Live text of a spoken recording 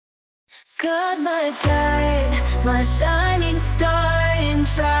God, my guide, my shining star in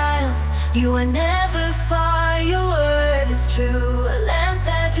trials. You are never far, your word is true. A lamp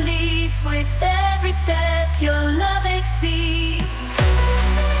that leads with every step, your love exceeds.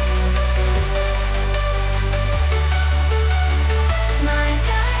 My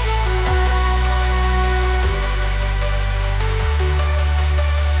guiding light.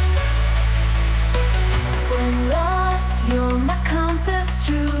 When lost, you're my compass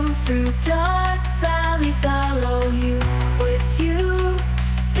true. Through dark valleys I'll follow you. With you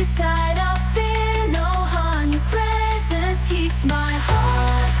beside, I'll fear no harm. Your presence keeps my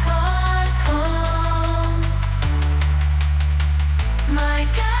heart calm. My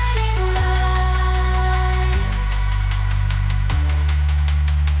guiding light.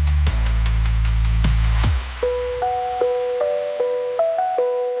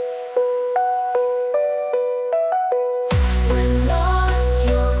 When lost,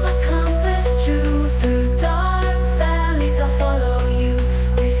 you're my compass true. Through dark valleys I'll follow you.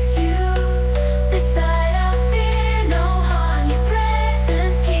 With you beside, I'll fear no harm. Your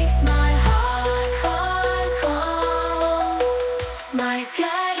presence keeps my heart calm. My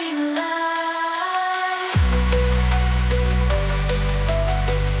guiding light.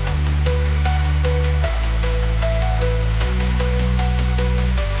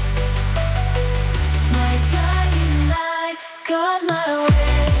 My guiding light, guard my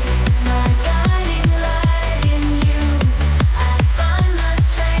way. My guiding light in you. I find my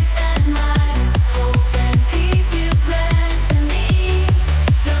strength and my hope and peace you grant to me.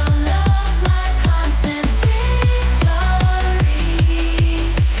 Your love, my constant victory.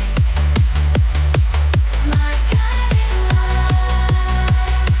 My guiding light.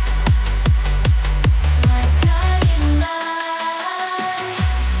 My guiding light.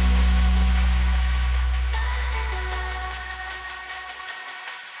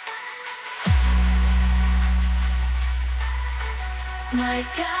 My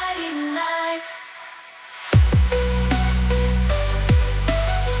guiding light.